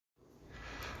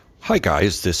Hi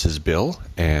guys, this is Bill,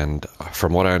 and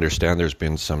from what I understand, there's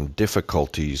been some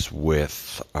difficulties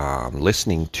with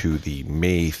listening to the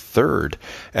May 3rd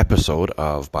episode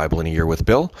of Bible in a Year with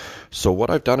Bill. So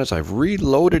what I've done is I've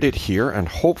reloaded it here, and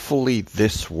hopefully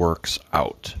this works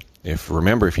out. If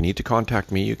you need to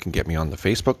contact me, you can get me on the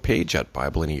Facebook page at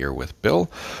Bible in a Year with Bill,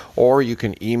 or you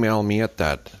can email me at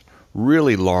that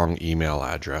really long email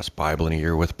address,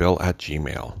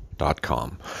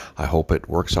 BibleInAYearWithBill@gmail.com. I hope it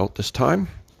works out this time,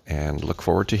 and look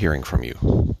forward to hearing from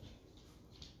you.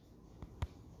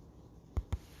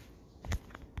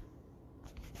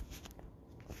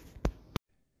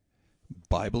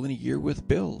 Bible in a Year with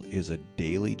Bill is a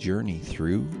daily journey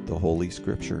through the Holy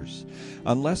Scriptures.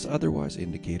 Unless otherwise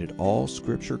indicated, all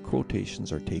scripture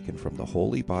quotations are taken from the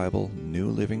Holy Bible, New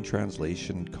Living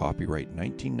Translation, copyright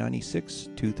 1996,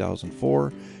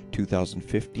 2004,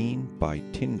 2015 by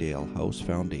Tyndale House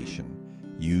Foundation.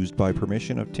 Used by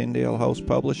permission of Tyndale House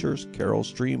Publishers, Carol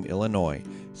Stream, Illinois,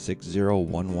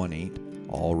 60118.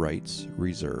 All rights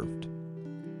reserved.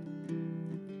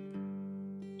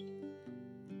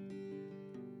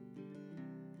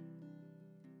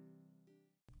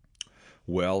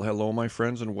 Well, hello, my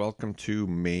friends, and welcome to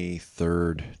May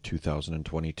 3rd,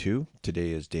 2022.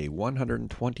 Today is day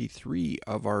 123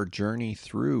 of our journey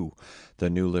through the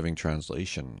New Living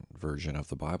Translation version of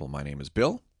the Bible. My name is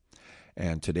Bill.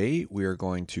 And today we are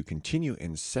going to continue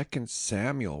in 2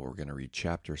 Samuel. We're going to read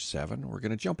chapter 7. We're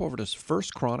going to jump over to 1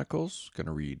 Chronicles. Going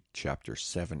to read chapter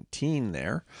 17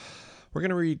 there. We're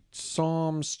going to read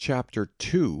Psalms chapter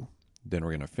 2. Then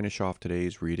we're going to finish off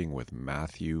today's reading with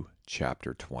Matthew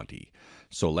chapter 20.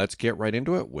 So let's get right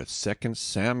into it with 2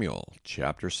 Samuel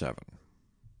chapter 7.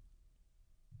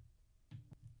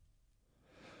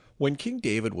 When King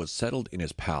David was settled in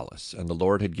his palace, and the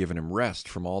Lord had given him rest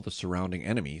from all the surrounding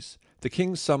enemies, the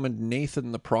king summoned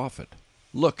Nathan the prophet.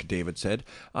 "Look," David said,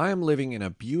 "I am living in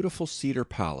a beautiful cedar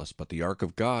palace, but the ark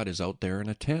of God is out there in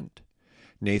a tent."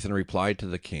 Nathan replied to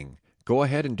the king, "Go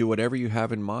ahead and do whatever you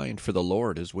have in mind, for the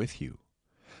Lord is with you."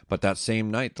 But that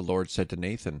same night the Lord said to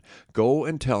Nathan, "Go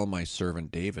and tell my servant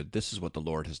David, this is what the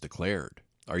Lord has declared.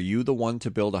 Are you the one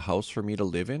to build a house for me to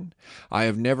live in? I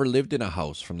have never lived in a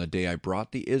house from the day I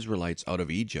brought the Israelites out of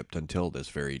Egypt until this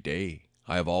very day.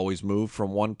 I have always moved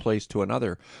from one place to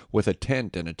another with a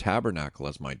tent and a tabernacle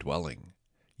as my dwelling.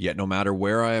 Yet no matter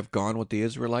where I have gone with the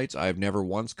Israelites, I have never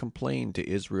once complained to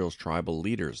Israel's tribal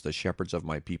leaders, the shepherds of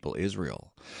my people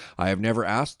Israel. I have never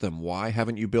asked them, 'Why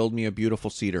haven't you built me a beautiful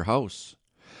cedar house?'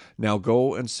 Now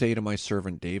go and say to my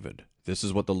servant David, 'This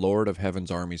is what the Lord of heaven's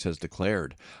armies has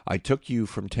declared. I took you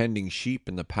from tending sheep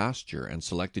in the pasture and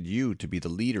selected you to be the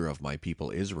leader of my people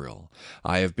Israel.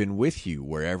 I have been with you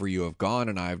wherever you have gone,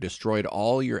 and I have destroyed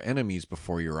all your enemies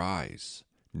before your eyes.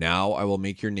 Now I will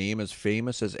make your name as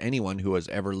famous as anyone who has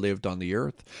ever lived on the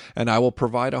earth, and I will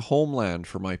provide a homeland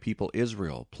for my people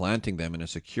Israel, planting them in a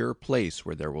secure place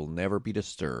where there will never be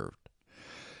disturbed.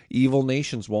 Evil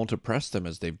nations won't oppress them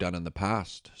as they've done in the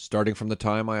past, starting from the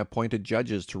time I appointed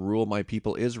judges to rule my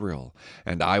people Israel,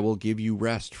 and I will give you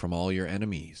rest from all your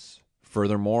enemies.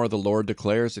 Furthermore, the Lord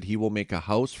declares that he will make a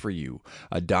house for you,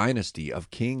 a dynasty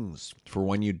of kings. For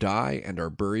when you die and are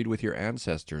buried with your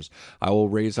ancestors, I will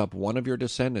raise up one of your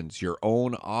descendants, your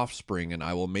own offspring, and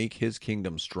I will make his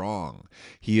kingdom strong.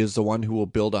 He is the one who will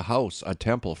build a house, a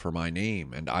temple for my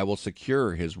name, and I will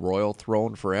secure his royal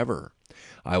throne forever.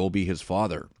 I will be his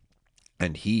father,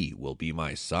 and he will be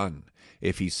my son.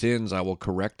 If he sins, I will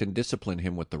correct and discipline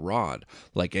him with the rod,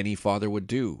 like any father would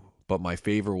do. But my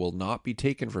favor will not be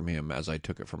taken from him as I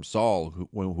took it from Saul,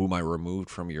 whom I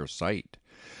removed from your sight.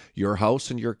 Your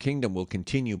house and your kingdom will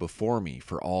continue before me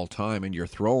for all time, and your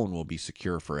throne will be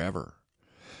secure forever."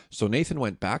 So Nathan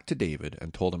went back to David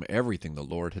and told him everything the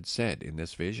Lord had said in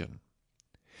this vision.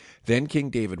 Then King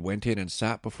David went in and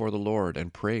sat before the Lord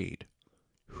and prayed.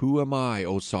 "Who am I,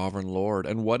 O sovereign Lord,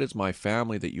 and what is my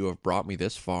family that you have brought me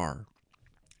this far?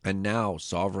 And now,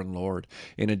 sovereign Lord,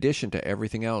 in addition to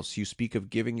everything else, you speak of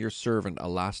giving your servant a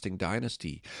lasting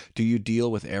dynasty. Do you deal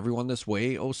with everyone this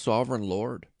way, O sovereign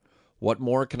Lord? What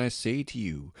more can I say to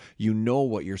you? You know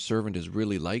what your servant is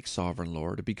really like, sovereign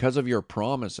Lord. Because of your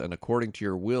promise and according to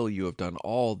your will, you have done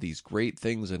all these great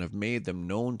things and have made them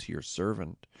known to your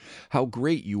servant. How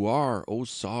great you are, O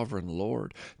sovereign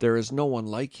Lord! There is no one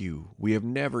like you. We have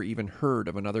never even heard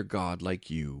of another God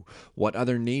like you. What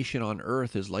other nation on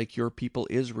earth is like your people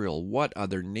Israel? What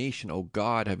other nation, O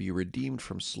God, have you redeemed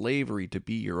from slavery to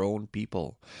be your own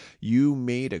people? You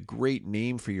made a great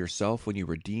name for yourself when you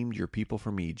redeemed your people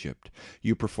from Egypt.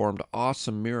 You performed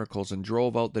awesome miracles and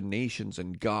drove out the nations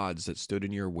and gods that stood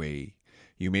in your way.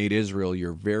 You made Israel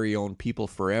your very own people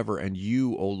forever, and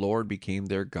you, O Lord, became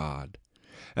their God.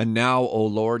 And now, O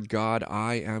Lord God,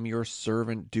 I am your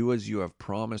servant. Do as you have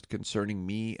promised concerning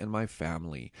me and my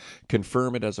family.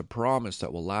 Confirm it as a promise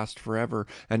that will last forever,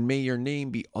 and may your name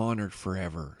be honored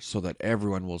forever, so that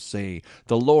everyone will say,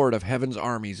 the Lord of heaven's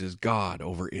armies is God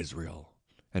over Israel.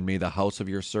 And may the house of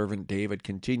your servant David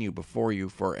continue before you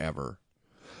forever.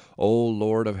 O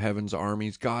Lord of heaven's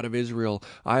armies, God of Israel,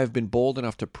 I have been bold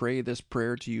enough to pray this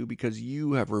prayer to you because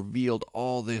you have revealed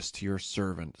all this to your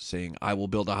servant, saying, I will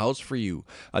build a house for you,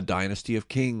 a dynasty of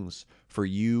kings, for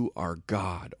you are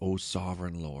God, O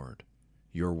sovereign Lord.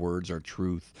 Your words are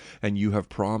truth, and you have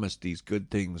promised these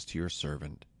good things to your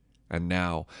servant. And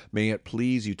now may it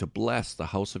please you to bless the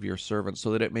house of your servant,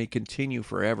 so that it may continue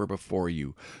forever before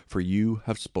you. For you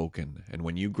have spoken, and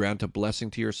when you grant a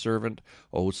blessing to your servant,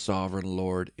 O sovereign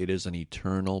Lord, it is an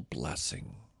eternal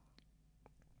blessing.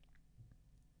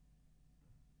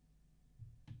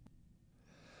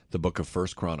 The book of 1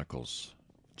 Chronicles,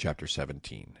 chapter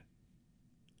 17.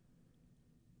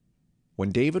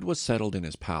 When David was settled in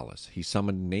his palace, he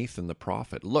summoned Nathan the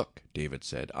prophet. Look, David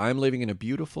said, I am living in a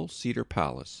beautiful cedar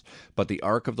palace, but the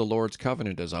ark of the Lord's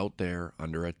covenant is out there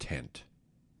under a tent.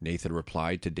 Nathan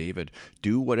replied to David,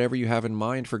 do whatever you have in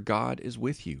mind, for God is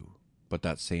with you. But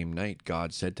that same night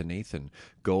God said to Nathan,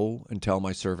 go and tell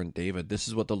my servant David, this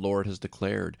is what the Lord has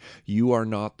declared. You are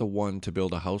not the one to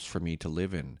build a house for me to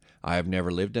live in. I have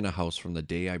never lived in a house from the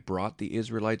day I brought the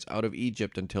Israelites out of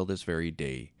Egypt until this very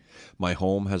day. My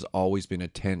home has always been a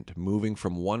tent, moving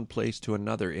from one place to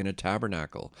another in a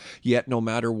tabernacle. Yet no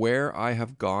matter where I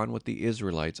have gone with the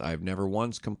Israelites, I have never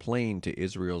once complained to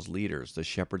Israel's leaders, the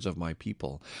shepherds of my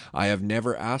people. I have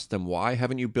never asked them, why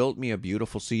haven't you built me a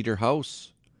beautiful cedar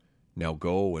house? Now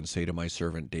go and say to my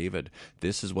servant David,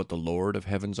 this is what the Lord of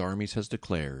heaven's armies has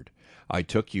declared. I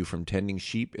took you from tending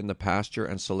sheep in the pasture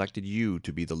and selected you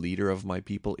to be the leader of my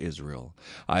people Israel.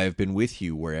 I have been with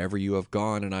you wherever you have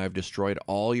gone, and I have destroyed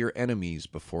all your enemies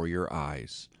before your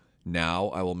eyes. Now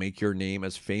I will make your name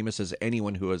as famous as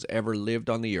anyone who has ever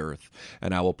lived on the earth,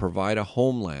 and I will provide a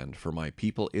homeland for my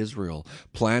people Israel,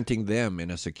 planting them in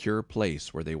a secure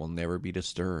place where they will never be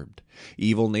disturbed.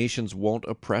 Evil nations won't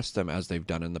oppress them as they've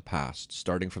done in the past,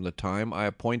 starting from the time I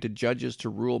appointed judges to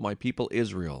rule my people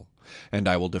Israel, and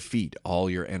I will defeat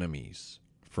all your enemies.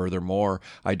 Furthermore,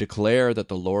 I declare that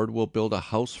the Lord will build a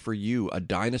house for you, a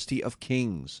dynasty of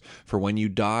kings. For when you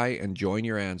die and join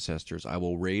your ancestors, I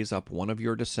will raise up one of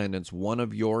your descendants, one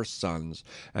of your sons,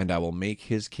 and I will make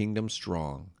his kingdom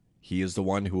strong. He is the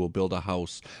one who will build a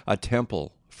house, a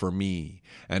temple for me,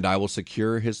 and I will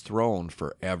secure his throne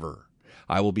forever.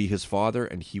 I will be his father,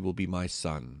 and he will be my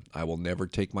son. I will never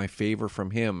take my favor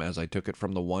from him as I took it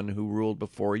from the one who ruled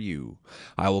before you.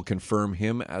 I will confirm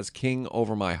him as king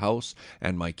over my house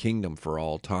and my kingdom for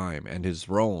all time, and his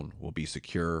throne will be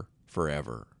secure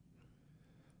forever.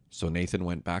 So Nathan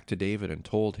went back to David and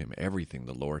told him everything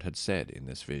the Lord had said in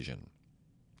this vision.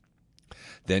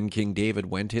 Then King David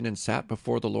went in and sat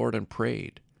before the Lord and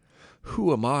prayed.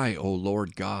 Who am I, O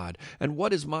Lord God, and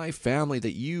what is my family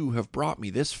that you have brought me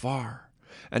this far?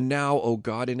 And now, O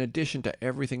God, in addition to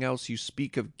everything else, you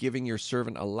speak of giving your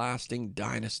servant a lasting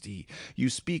dynasty. You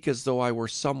speak as though I were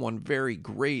someone very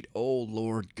great, O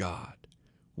Lord God.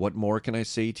 What more can I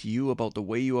say to you about the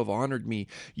way you have honored me?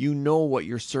 You know what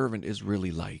your servant is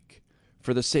really like.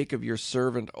 For the sake of your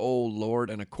servant, O Lord,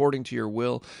 and according to your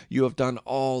will, you have done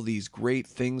all these great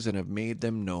things and have made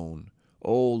them known.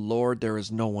 O Lord, there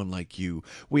is no one like you.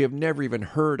 We have never even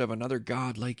heard of another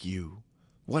God like you.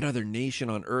 What other nation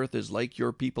on earth is like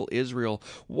your people Israel?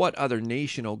 What other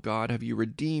nation, O God, have you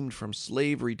redeemed from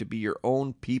slavery to be your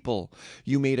own people?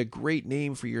 You made a great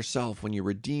name for yourself when you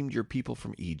redeemed your people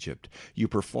from Egypt. You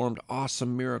performed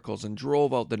awesome miracles and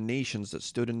drove out the nations that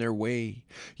stood in their way.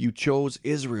 You chose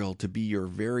Israel to be your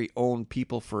very own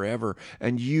people forever,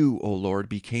 and you, O Lord,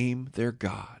 became their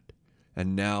God.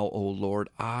 And now, O Lord,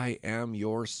 I am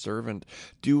your servant.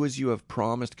 Do as you have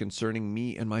promised concerning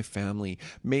me and my family.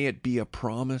 May it be a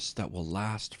promise that will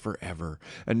last forever.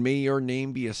 And may your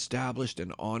name be established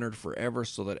and honored forever,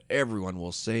 so that everyone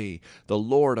will say, the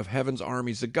Lord of heaven's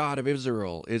armies, the God of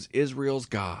Israel, is Israel's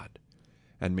God.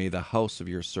 And may the house of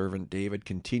your servant David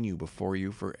continue before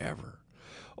you forever.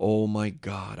 Oh my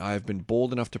God, I have been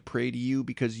bold enough to pray to you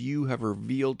because you have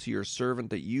revealed to your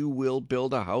servant that you will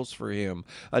build a house for him,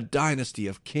 a dynasty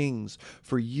of kings.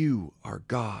 For you are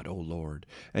God, O Lord,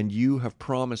 and you have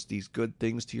promised these good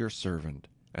things to your servant.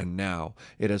 And now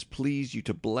it has pleased you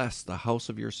to bless the house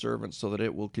of your servant so that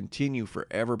it will continue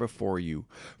forever before you.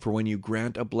 For when you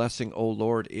grant a blessing, O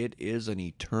Lord, it is an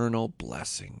eternal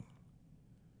blessing.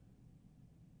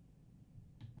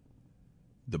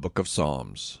 The Book of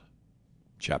Psalms,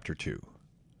 Chapter 2.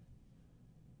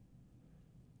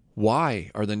 Why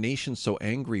are the nations so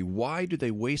angry? Why do they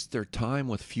waste their time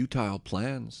with futile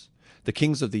plans? The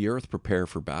kings of the earth prepare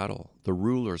for battle. The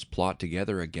rulers plot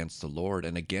together against the Lord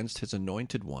and against his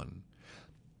anointed one.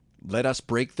 Let us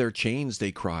break their chains,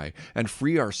 they cry, and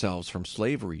free ourselves from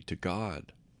slavery to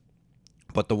God.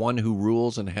 But the one who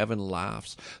rules in heaven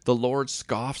laughs. The Lord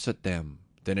scoffs at them.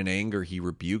 Then in anger he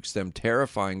rebukes them,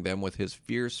 terrifying them with his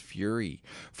fierce fury.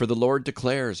 For the Lord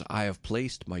declares, I have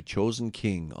placed my chosen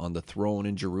king on the throne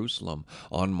in Jerusalem,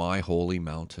 on my holy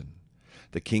mountain.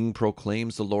 The king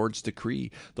proclaims the Lord's decree.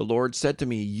 The Lord said to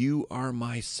me, You are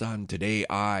my son. Today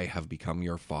I have become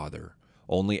your father.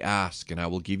 Only ask, and I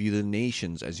will give you the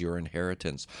nations as your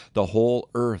inheritance, the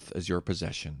whole earth as your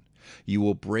possession. You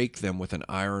will break them with an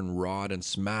iron rod and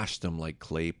smash them like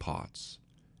clay pots.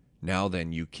 Now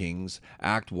then, you kings,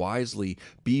 act wisely.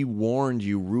 Be warned,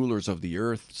 you rulers of the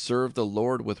earth. Serve the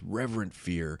Lord with reverent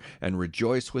fear and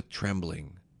rejoice with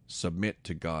trembling. Submit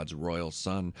to God's royal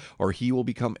Son, or he will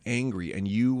become angry and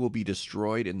you will be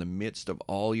destroyed in the midst of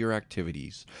all your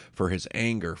activities, for his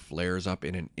anger flares up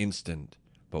in an instant.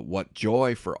 But what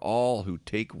joy for all who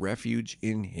take refuge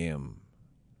in him.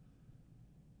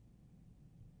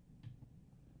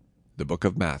 The Book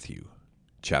of Matthew,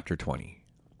 chapter 20.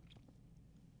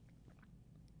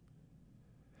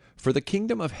 For the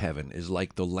kingdom of heaven is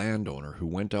like the landowner who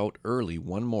went out early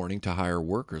one morning to hire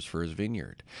workers for his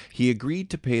vineyard. He agreed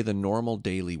to pay the normal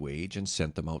daily wage and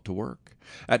sent them out to work.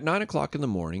 At 9 o'clock in the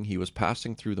morning he was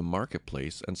passing through the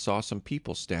marketplace and saw some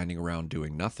people standing around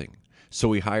doing nothing.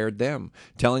 So he hired them,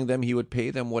 telling them he would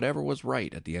pay them whatever was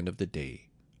right at the end of the day.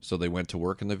 So they went to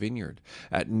work in the vineyard.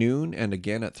 At noon and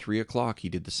again at 3 o'clock he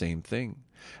did the same thing.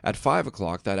 At 5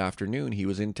 o'clock that afternoon he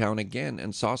was in town again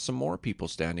and saw some more people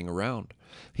standing around.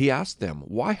 He asked them,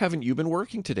 Why haven't you been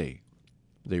working today?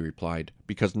 They replied,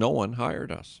 Because no one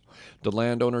hired us. The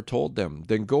landowner told them,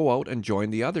 Then go out and join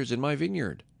the others in my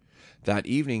vineyard. That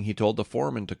evening he told the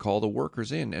foreman to call the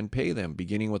workers in and pay them,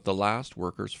 beginning with the last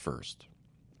workers first.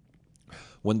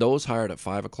 When those hired at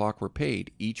 5 o'clock were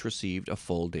paid, each received a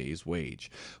full day's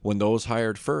wage. When those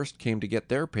hired first came to get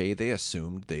their pay, they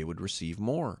assumed they would receive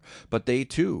more, but they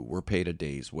too were paid a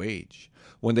day's wage.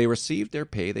 When they received their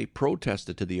pay, they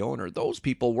protested to the owner, Those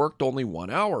people worked only 1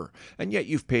 hour, and yet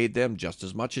you've paid them just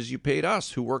as much as you paid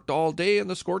us, who worked all day in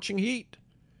the scorching heat.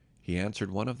 He answered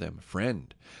one of them,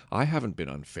 Friend, I haven't been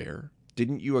unfair.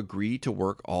 Didn't you agree to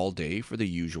work all day for the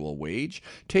usual wage?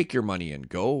 Take your money and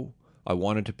go. I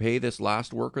wanted to pay this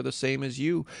last worker the same as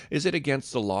you. Is it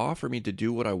against the law for me to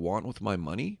do what I want with my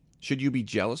money? Should you be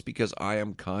jealous because I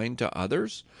am kind to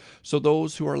others? So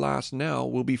those who are last now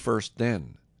will be first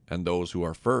then, and those who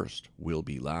are first will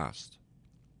be last.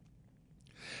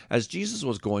 As Jesus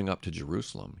was going up to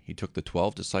Jerusalem, he took the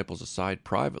 12 disciples aside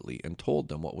privately and told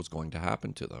them what was going to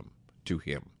happen to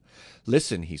him.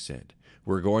 Listen, he said.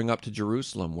 We're going up to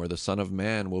Jerusalem, where the Son of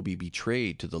Man will be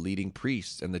betrayed to the leading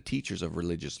priests and the teachers of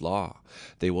religious law.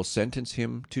 They will sentence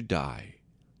him to die.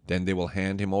 Then they will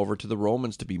hand him over to the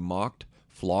Romans to be mocked,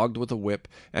 flogged with a whip,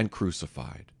 and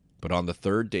crucified. But on the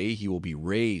third day he will be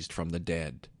raised from the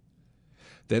dead.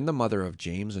 Then the mother of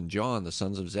James and John, the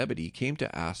sons of Zebedee, came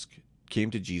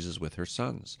to Jesus with her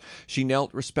sons. She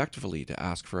knelt respectfully to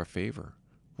ask for a favor.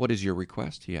 What is your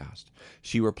request? He asked.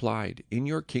 She replied, In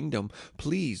your kingdom,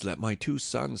 please let my 2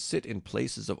 sons sit in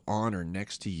places of honor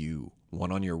next to you,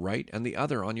 one on your right and the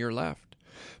other on your left.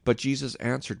 But Jesus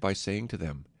answered by saying to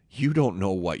them, You don't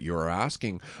know what you are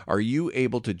asking. Are you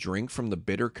able to drink from the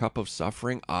bitter cup of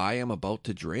suffering I am about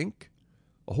to drink?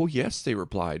 Oh, yes, they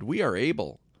replied, we are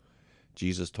able.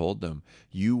 Jesus told them,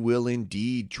 You will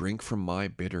indeed drink from my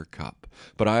bitter cup,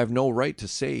 but I have no right to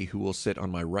say who will sit on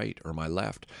my right or my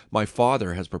left. My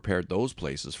Father has prepared those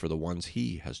places for the ones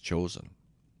he has chosen.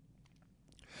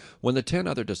 When the 10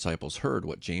 other disciples heard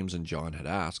what James and John had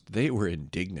asked, they were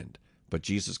indignant. But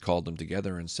Jesus called them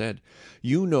together and said,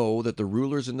 You know that the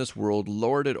rulers in this world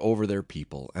lord it over their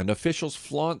people, and officials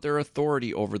flaunt their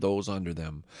authority over those under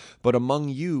them. But among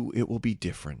you it will be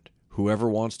different. Whoever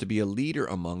wants to be a leader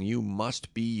among you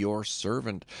must be your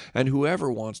servant, and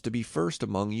whoever wants to be first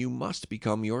among you must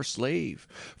become your slave.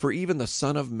 For even the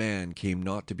Son of Man came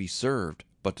not to be served,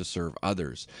 but to serve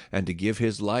others, and to give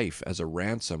his life as a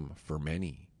ransom for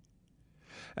many.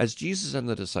 As Jesus and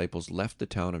the disciples left the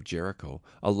town of Jericho,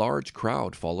 a large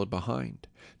crowd followed behind.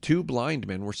 2 blind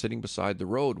men were sitting beside the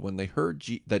road. When they heard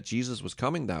that Jesus was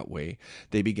coming that way,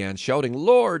 they began shouting,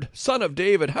 Lord, Son of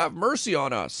David, have mercy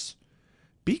on us.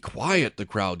 Be quiet, the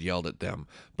crowd yelled at them,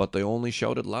 but they only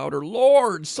shouted louder,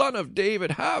 Lord, Son of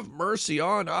David, have mercy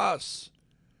on us.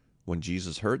 When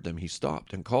Jesus heard them, he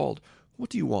stopped and called,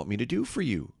 What do you want me to do for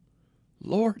you?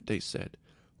 Lord, they said,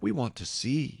 we want to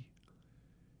see.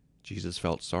 Jesus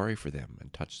felt sorry for them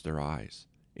and touched their eyes.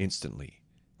 Instantly,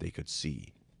 they could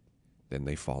see. Then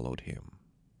they followed him.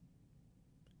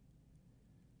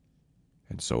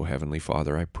 And so, Heavenly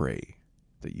Father, I pray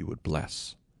that you would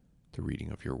bless the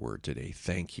reading of your word today.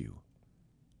 Thank you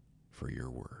for your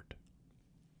word.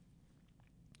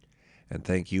 And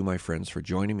thank you, my friends, for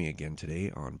joining me again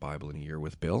today on Bible in a Year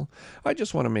with Bill. I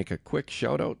just want to make a quick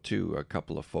shout out to a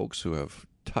couple of folks who have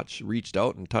reached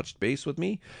out and touched base with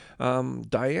me.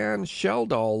 Diane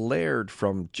Sheldall Laird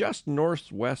from just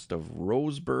northwest of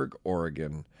Roseburg,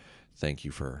 Oregon. Thank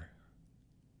you for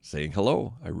saying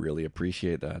hello. I really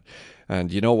appreciate that.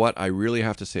 And you know what? I really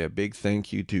have to say a big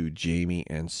thank you to Jamie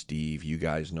and Steve. You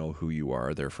guys know who you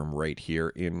are. They're from right here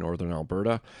in Northern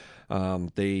Alberta.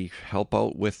 They help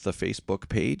out with the Facebook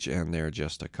page, and they're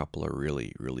just a couple of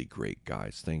really, really great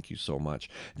guys. Thank you so much.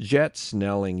 Jet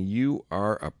Snelling, you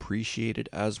are appreciated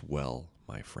as well,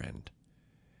 my friend.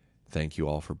 Thank you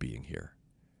all for being here.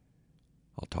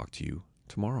 I'll talk to you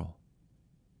tomorrow.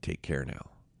 Take care now.